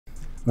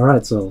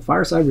Alright, so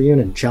Fireside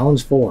Reunion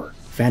Challenge 4.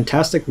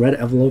 Fantastic red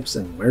envelopes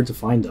and where to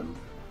find them.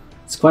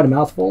 It's quite a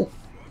mouthful,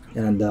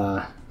 and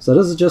so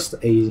this is just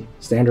a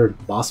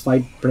standard boss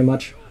fight, pretty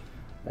much.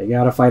 You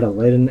gotta fight a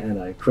Layden and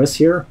a Chris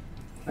here.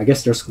 I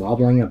guess they're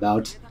squabbling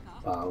about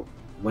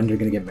when they're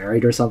gonna get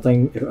married or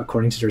something,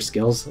 according to their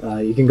skills.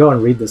 You can go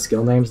and read the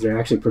skill names, they're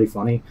actually pretty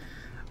funny.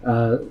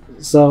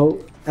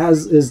 So,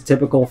 as is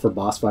typical for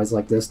boss fights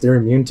like this, they're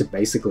immune to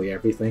basically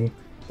everything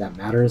that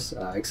matters,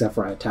 except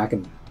for attack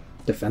and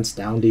defense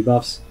down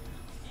debuffs.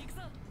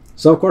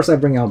 So of course I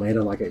bring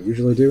Almeida like I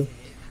usually do.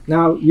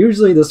 Now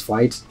usually this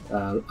fight,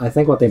 I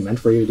think what they meant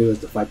for you to do is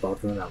to fight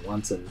both of them at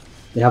once, and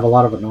they have a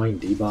lot of annoying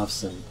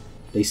debuffs and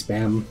they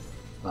spam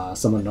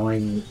some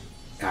annoying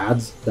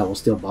ads that will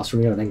steal buffs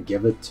from you and then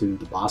give it to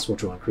the boss,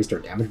 which will increase their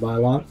damage by a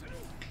lot.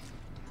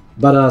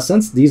 But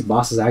since these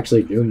bosses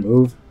actually do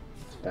move,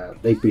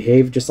 they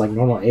behave just like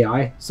normal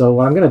AI, so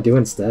what I'm going to do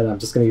instead, I'm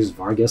just going to use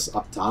Vargas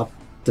up top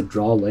to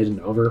draw Layden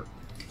over,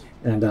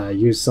 and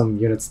use some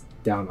units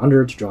down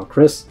under to draw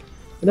Chris,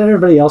 and then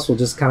everybody else will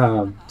just kind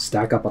of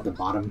stack up at the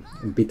bottom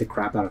and beat the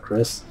crap out of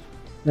Chris,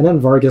 and then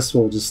Vargas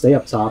will just stay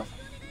up top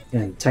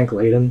and tank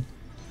Layden,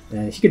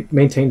 and he could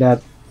maintain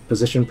that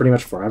position pretty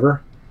much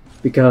forever,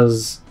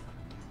 because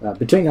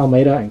between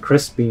Almeida and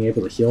Chris being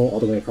able to heal all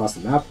the way across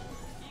the map,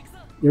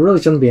 there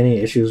really shouldn't be any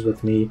issues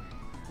with me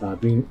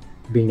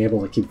being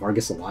able to keep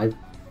Vargas alive.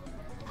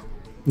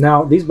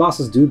 Now, these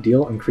bosses do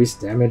deal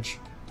increased damage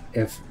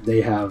if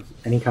they have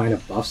any kind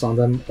of buffs on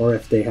them, or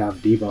if they have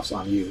debuffs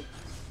on you.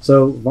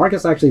 So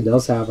Vargas actually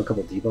does have a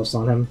couple debuffs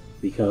on him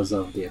because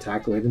of the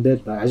attack Layden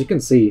did, but as you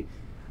can see,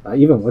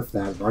 even with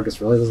that,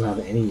 Vargas really doesn't have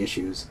any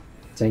issues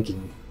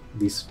tanking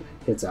these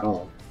hits at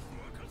all.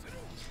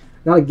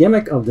 Now the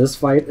gimmick of this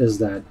fight is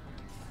that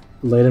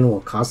Layden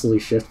will constantly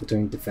shift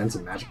between defense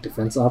and magic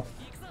defense up,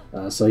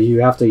 so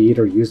you have to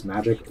either use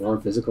magic or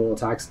physical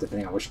attacks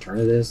depending on which turn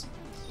it is.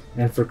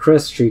 And for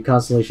Chris, she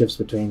constantly shifts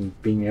between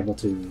being able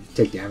to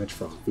take damage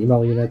from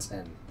female units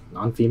and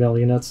non-female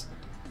units.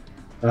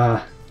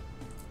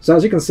 So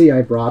as you can see,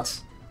 I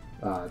brought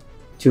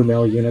 2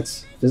 male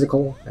units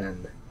physical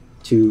and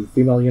 2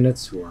 female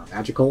units who are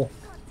magical,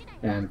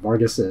 and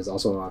Vargas is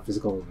also a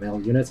physical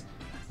male unit.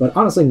 But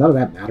honestly, none of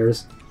that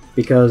matters,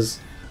 because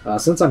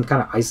since I'm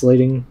kind of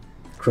isolating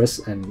Chris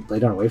and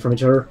Layden away from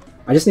each other,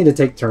 I just need to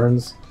take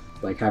turns,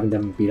 like having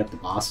them beat up the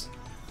boss,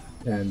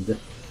 and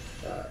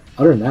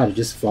other than that, it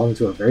just falls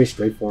into a very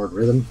straightforward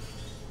rhythm.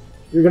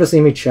 You're going to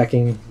see me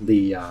checking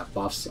the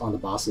buffs on the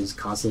bosses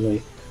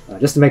constantly,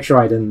 just to make sure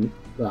I didn't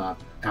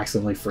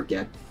accidentally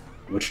forget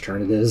which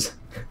turn it is.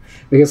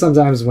 Because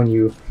sometimes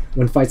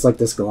when fights like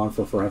this go on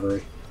for forever,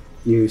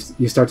 you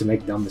start to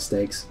make dumb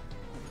mistakes.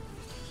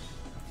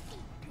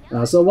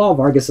 So while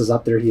Vargas is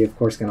up there, he of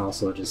course can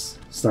also just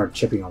start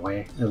chipping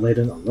away at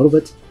Layden a little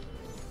bit.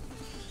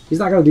 He's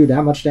not going to do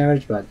that much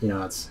damage, but you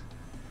know,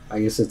 I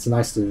guess it's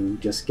nice to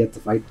just get the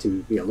fight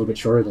to be a little bit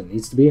shorter than it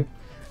needs to be.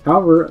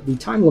 However, the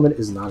time limit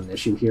is not an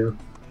issue here.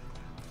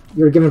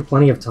 You're given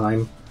plenty of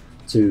time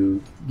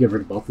to get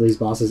rid of both of these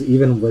bosses,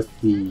 even with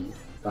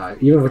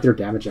your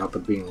damage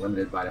output being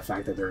limited by the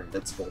fact that they're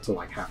invincible to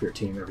like half your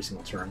team every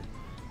single turn.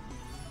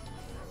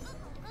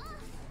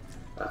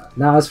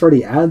 Now, as for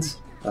the ads,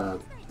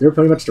 they're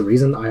pretty much the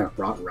reason I have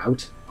brought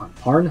Route on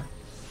Parn.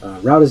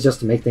 Route is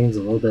just to make things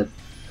a little bit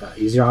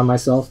easier on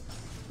myself.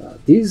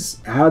 These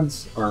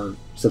ads are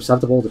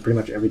susceptible to pretty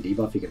much every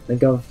debuff you can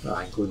think of,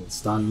 including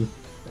stun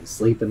and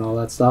sleep and all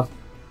that stuff.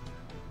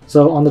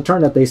 So on the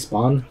turn that they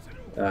spawn,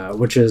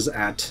 which is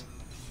at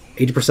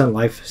 80%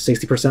 life,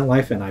 60%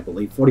 life, and I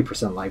believe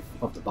 40% life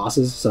of the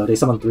bosses, so they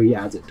summon 3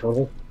 ads in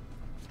total,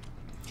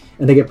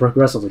 and they get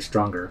progressively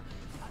stronger.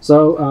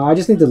 So I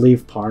just need to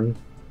leave Parn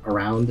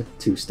around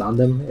to stun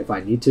them if I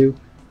need to,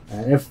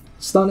 and if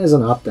stun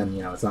isn't up, then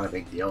you know, it's not a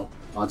big deal.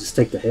 I'll just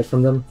take the hit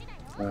from them.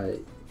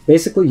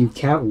 Basically, you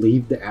can't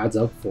leave the ads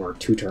up for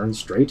 2 turns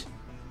straight,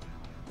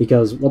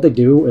 because what they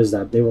do is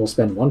that they will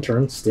spend 1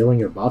 turn stealing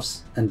your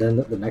buffs, and then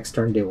the next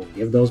turn they will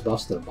give those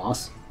buffs to the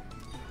boss.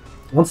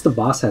 Once the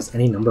boss has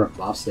any number of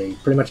buffs, they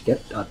pretty much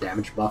get a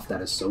damage buff that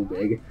is so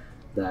big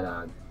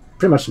that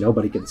pretty much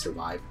nobody can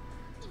survive.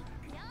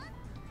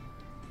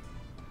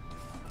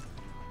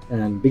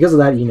 And because of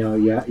that, you know,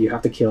 you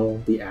have to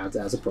kill the ads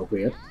as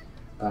appropriate.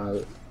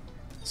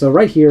 So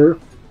right here,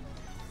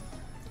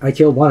 I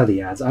killed one of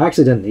the ads. I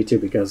actually didn't need to,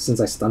 because since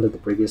I stunned it the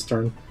previous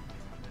turn,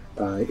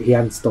 he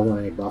hadn't stolen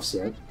any buffs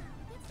yet.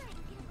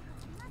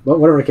 But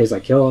whatever case, I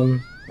kill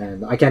him,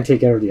 and I can't take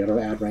care of the other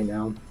ad right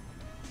now.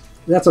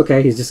 That's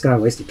okay, he's just going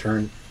to waste a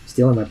turn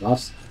stealing my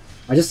buffs.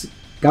 I just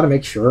got to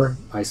make sure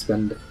I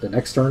spend the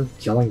next turn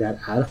killing that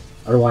ad,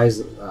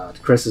 otherwise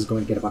Chris is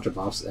going to get a bunch of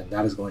buffs, and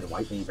that is going to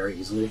wipe me very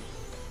easily.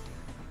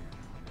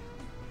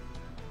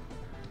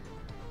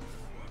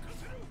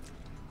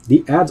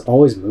 The ads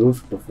always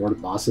move before the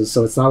bosses,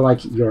 so it's not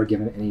like you're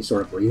given any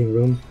sort of breathing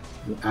room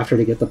after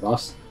they get the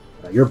buffs.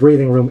 Your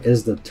breathing room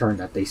is the turn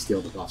that they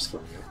steal the buffs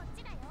from you.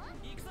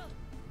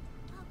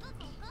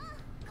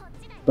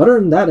 But other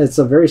than that, it's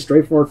a very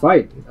straightforward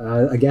fight.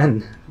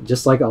 Again,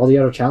 just like all the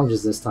other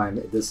challenges this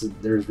time,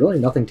 there's really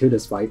nothing to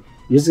this fight.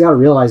 You just gotta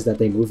realize that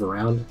they move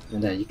around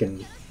and that you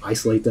can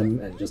isolate them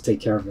and just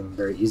take care of them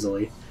very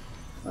easily.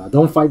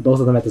 Don't fight both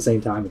of them at the same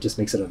time, it just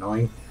makes it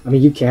annoying. I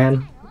mean, you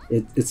can.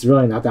 It's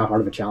really not that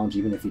hard of a challenge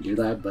even if you do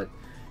that, but,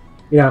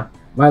 you know,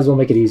 might as well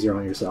make it easier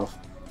on yourself.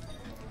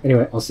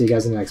 Anyway, I'll see you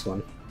guys in the next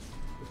one.